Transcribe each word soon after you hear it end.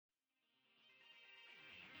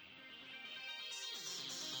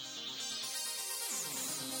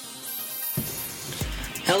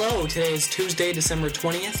Hello, today is Tuesday, December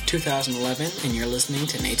 20th, 2011, and you're listening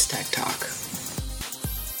to Nate's Tech Talk.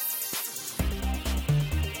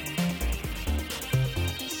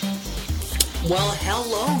 Well,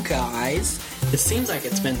 hello, guys. It seems like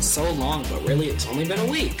it's been so long, but really it's only been a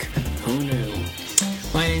week. Who knew?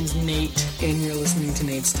 My name's Nate, and you're listening to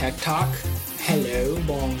Nate's Tech Talk. Hello,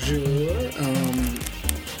 bonjour,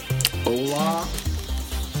 hola,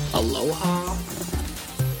 aloha,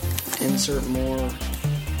 insert more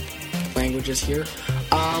languages here.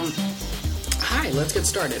 Hi, let's get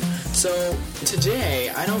started. So, today,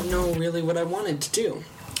 I don't know really what I wanted to do.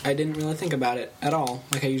 I didn't really think about it at all,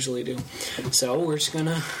 like I usually do. So, we're just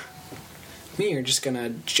gonna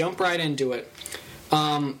jump right into it.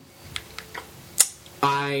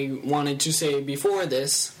 I wanted to say before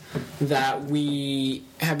this that we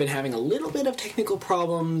have been having a little bit of technical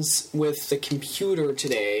problems with the computer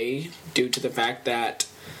today due to the fact that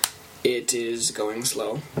it is going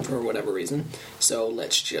slow for whatever reason. So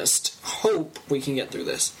let's just hope we can get through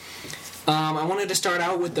this. I wanted to start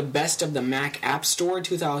out with the best of the Mac App Store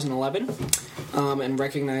 2011 and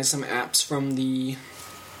recognize some apps from the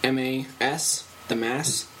MAS, the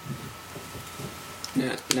MAS.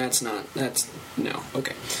 No.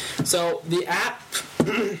 Okay. So the app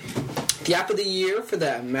of the year for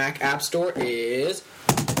the Mac App Store is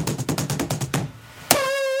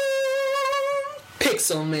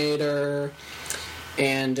Pixelmator,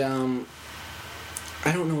 and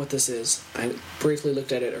I don't know what this is. I briefly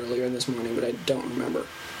looked at it earlier this morning, but I don't remember.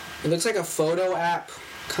 It looks like a photo app,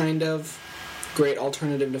 kind of. Great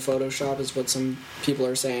alternative to Photoshop is what some people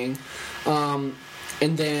are saying. And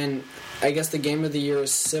then I guess the game of the year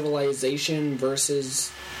is Civilization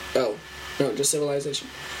versus... Oh, no, just Civilization.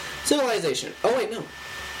 Civilization. Oh, wait, no.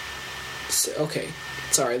 Okay.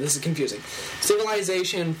 Sorry, this is confusing.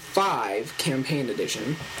 Civilization 5 Campaign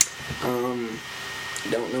Edition.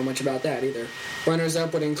 Don't know much about that either.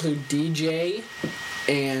 Runners-up would include DJ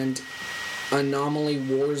and Anomaly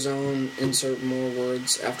Warzone. Insert more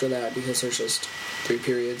words after that because there's just 3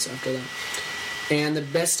 periods after that. And the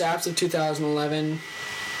best apps of 2011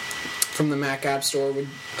 from the Mac App Store would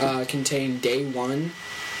contain Day 1,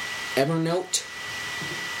 Evernote,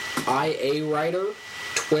 IA Writer,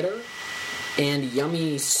 Twitter, and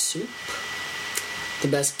Yummy Soup. The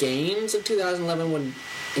best games of 2011 would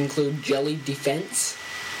include Jelly Defense,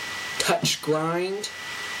 Touch Grind,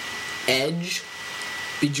 Edge,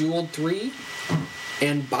 Bejeweled 3,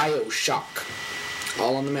 and BioShock.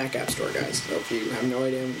 All on the Mac App Store, guys. So if you have no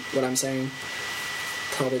idea what I'm saying,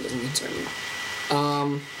 probably doesn't concern you.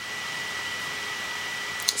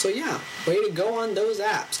 So yeah, way to go on those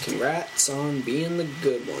apps. Congrats on being the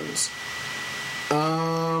good ones.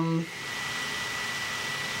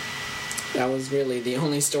 That was really the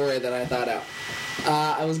only story that I thought out.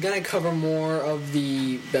 I was going to cover more of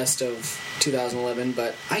the best of 2011,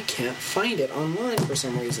 but I can't find it online for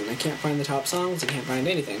some reason. I can't find the top songs. I can't find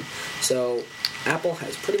anything. So Apple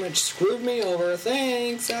has pretty much screwed me over.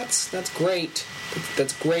 Thanks. That's great.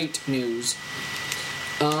 That's great news.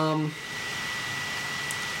 I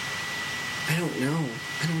don't know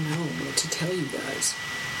what to tell you guys.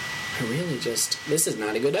 This is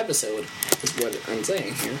not a good episode, is what I'm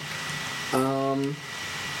saying here.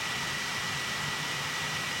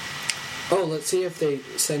 Let's see if they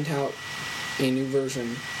sent out a new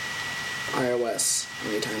version iOS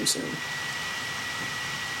anytime soon.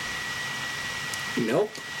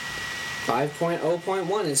 Nope.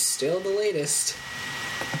 5.0.1 is still the latest.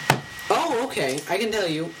 Oh, okay. I can tell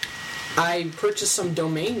you. I purchased some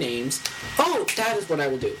domain names. Oh, that is what I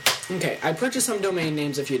will do. Okay, I purchased some domain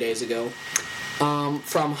names a few days ago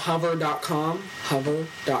from hover.com,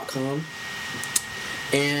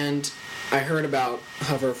 and I heard about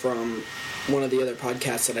Hover from one of the other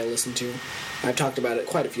podcasts that I listen to. I've talked about it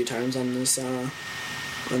quite a few times on this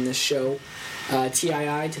show,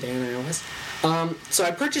 TII, Today on iOS. So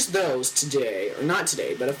I purchased those today, or not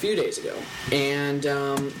today, but a few days ago, and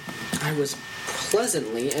I was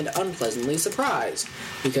pleasantly and unpleasantly surprised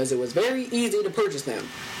because it was very easy to purchase them.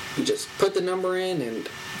 You just put the number in, and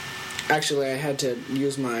actually I had to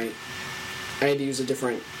use a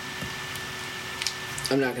different...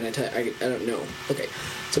 I'm not going to tell you. I don't know. Okay.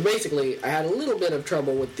 So basically, I had a little bit of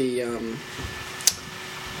trouble with the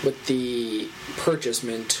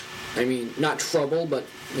purchasement. I mean, not trouble, but,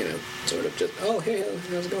 sort of just, oh, hey,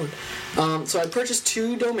 how's it going? So I purchased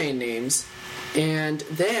 2 domain names, and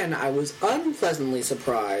then I was unpleasantly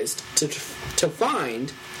surprised to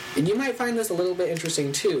find, and you might find this a little bit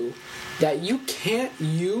interesting too, that you can't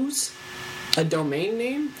use a domain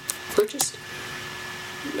name purchased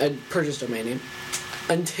domain name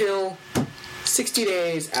until 60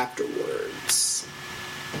 days afterwards.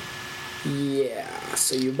 Yeah,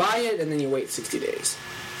 so you buy it and then you wait 60 days.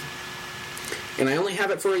 And I only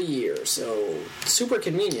have it for a year, so super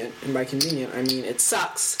convenient. And by convenient, I mean it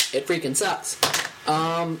sucks. It freaking sucks.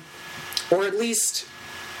 Or at least,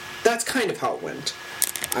 that's kind of how it went.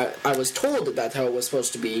 I was told that that's how it was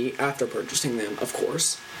supposed to be after purchasing them, of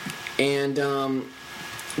course. And,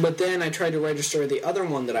 but then I tried to register the other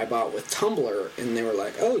one that I bought with Tumblr, and they were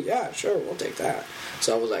like, oh yeah, sure, we'll take that.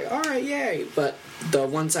 So I was like, alright, yay. But the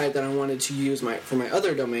one site that I wanted to use for my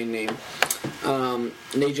other domain name,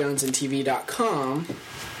 NateJohnsonTV.com,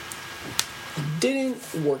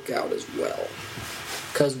 didn't work out as well.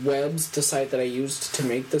 Because Web's the site that I used to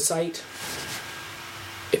make the site,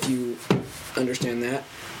 if you understand that,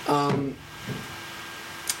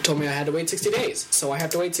 told me I had to wait 60 days. So I have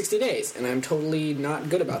to wait 60 days, and I'm totally not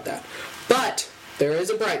good about that. But there is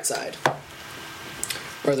a bright side.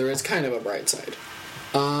 Or there is kind of a bright side.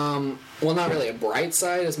 Well, not really a bright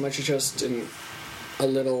side, as much as just a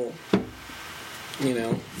little,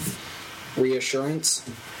 reassurance.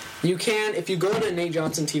 You can, if you go to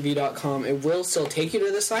NateJohnsonTV.com, it will still take you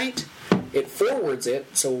to the site. It forwards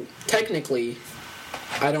it, so technically,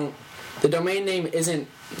 the domain name isn't,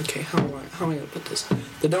 okay, how am I going to put this?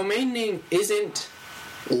 The domain name isn't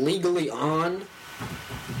legally on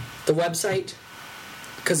the website,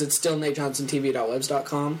 because it's still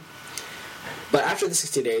NateJohnsonTV.webs.com. But after the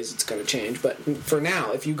 60 days, it's going to change. But for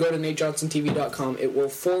now, if you go to NateJohnsonTV.com, it will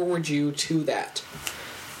forward you to the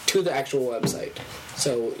actual website.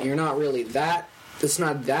 So you're not really it's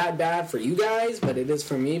not that bad for you guys, but it is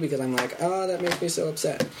for me, because I'm like, oh, that makes me so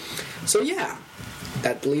upset. So yeah,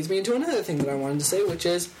 that leads me into another thing that I wanted to say, which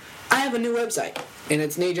is, I have a new website, and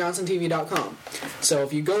it's NateJohnsonTV.com. So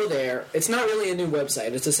if you go there, it's not really a new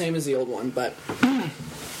website. It's the same as the old one, but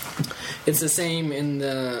it's the same in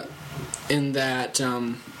that,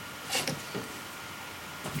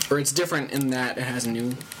 or it's different in that it has a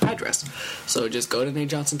new address. So just go to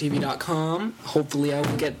NateJohnsonTV.com. Hopefully I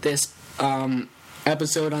will get this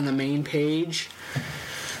episode on the main page.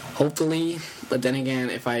 Hopefully. But then again,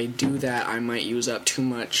 if I do that, I might use up too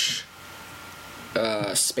much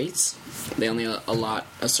space. They only allot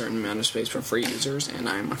a certain amount of space for free users, and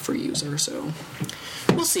I'm a free user, so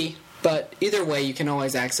we'll see. But either way, you can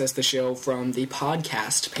always access the show from the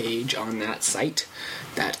podcast page on that site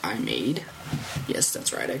that I made. Yes,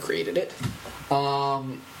 that's right, I created it.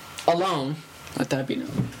 Alone. Let that be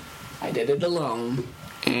known. I did it alone,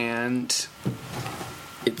 and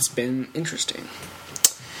it's been interesting.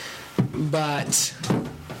 But,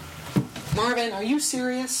 Marvin, are you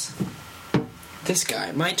serious? This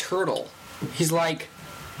guy, my turtle, he's like...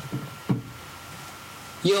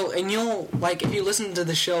 You'll, like, if you listen to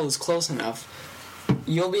the shows close enough,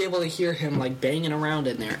 you'll be able to hear him, like, banging around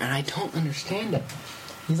in there, and I don't understand it.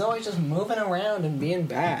 He's always just moving around and being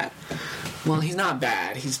bad. Well, he's not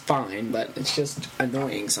bad, he's fine, but it's just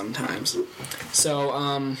annoying sometimes.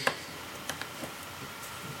 So,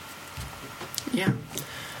 yeah.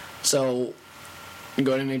 So,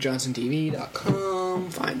 go to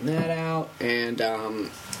NateJohnsonTV.com, find that out, and,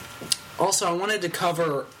 also, I wanted to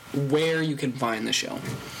cover where you can find the show.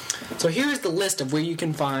 So here's the list of where you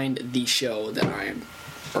can find the show that I am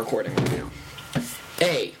recording right now.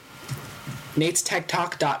 A,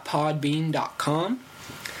 natestechtalk.podbean.com.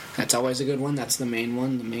 That's always a good one. That's the main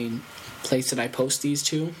one, the main place that I post these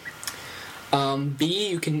to. B,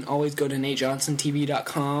 you can always go to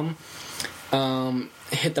natejohnsontv.com,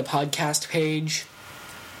 hit the podcast page,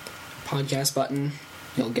 podcast button,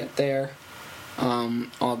 you'll get there.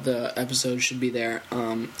 All the episodes should be there.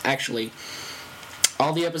 Actually,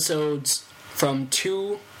 all the episodes from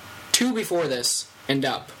two before this and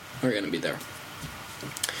up are going to be there.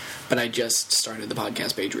 But I just started the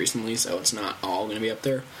podcast page recently, so it's not all going to be up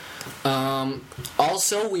there.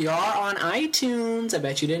 Also, we are on iTunes. I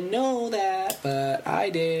bet you didn't know that, but I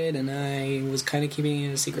did, and I was kind of keeping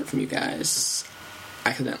it a secret from you guys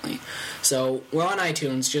accidentally. So, we're on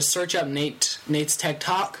iTunes. Just search up Nate's Tech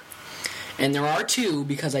Talk. And there are two,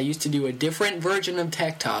 because I used to do a different version of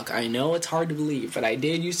Tech Talk. I know it's hard to believe, but I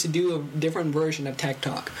did used to do a different version of Tech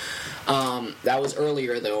Talk. That was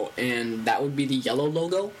earlier, though, and that would be the yellow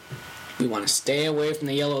logo. We want to stay away from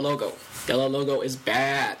the yellow logo. Yellow logo is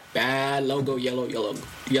bad. Bad logo, yellow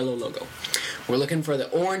logo. We're looking for the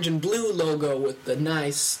orange and blue logo with the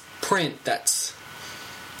nice print that's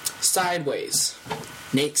sideways.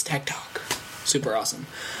 Nate's Tech Talk. Super awesome.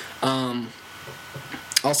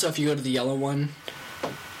 Also, if you go to the yellow one,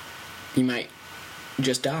 you might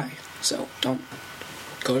just die. So don't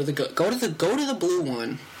go to the blue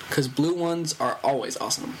one, because blue ones are always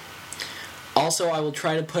awesome. Also, I will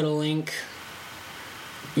try to put a link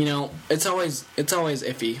You know, it's always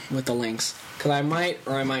iffy with the links, because I might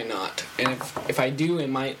or I might not, and if I do, it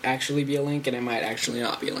might actually be a link, and it might actually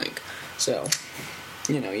not be a link. So,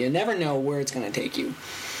 you know, you never know where it's going to take you.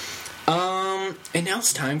 And now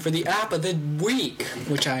it's time for the app of the week,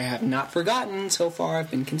 which I have not forgotten so far.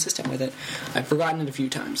 I've been consistent with it. I've forgotten it a few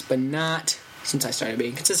times, but not since I started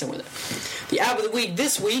being consistent with it. The app of the week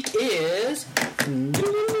this week is,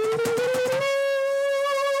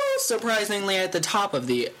 surprisingly, at the top of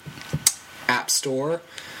the App Store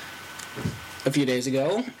a few days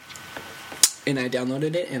ago. And I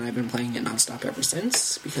downloaded it, and I've been playing it nonstop ever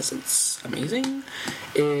since, because it's amazing,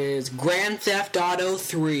 is Grand Theft Auto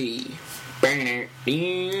 3. I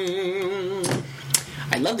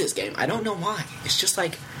love this game. I don't know why. It's just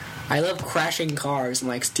like, I love crashing cars and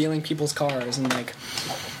like stealing people's cars and like,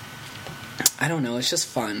 I don't know, it's just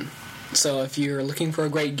fun. So if you're looking for a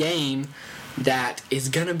great game that is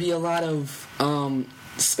gonna be a lot of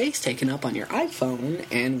space taken up on your iPhone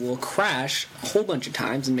and will crash a whole bunch of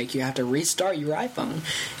times and make you have to restart your iPhone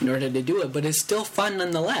in order to do it, but it's still fun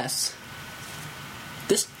nonetheless,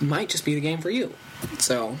 this might just be the game for you.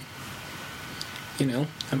 So, you know,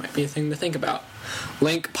 that might be a thing to think about.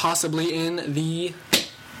 Link possibly in the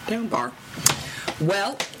down bar.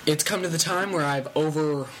 Well, it's come to the time where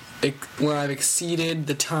I've exceeded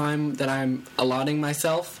the time that I'm allotting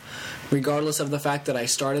myself, regardless of the fact that I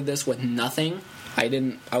started this with nothing. I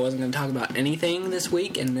wasn't going to talk about anything this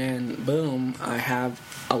week, and then boom, I have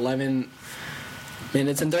 11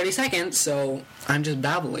 minutes and 30 seconds, so I'm just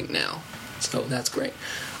babbling now. So that's great.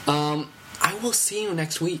 I will see you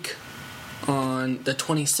next week on the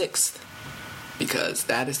 26th, because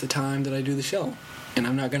that is the time that I do the show, and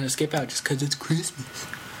I'm not going to skip out just because it's Christmas.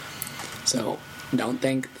 So don't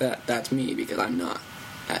think that that's me, because I'm not.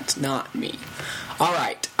 That's not me.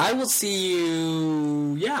 Alright, I will see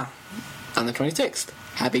you, on the 26th.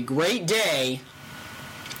 Have a great day.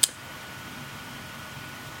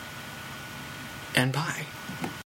 And bye.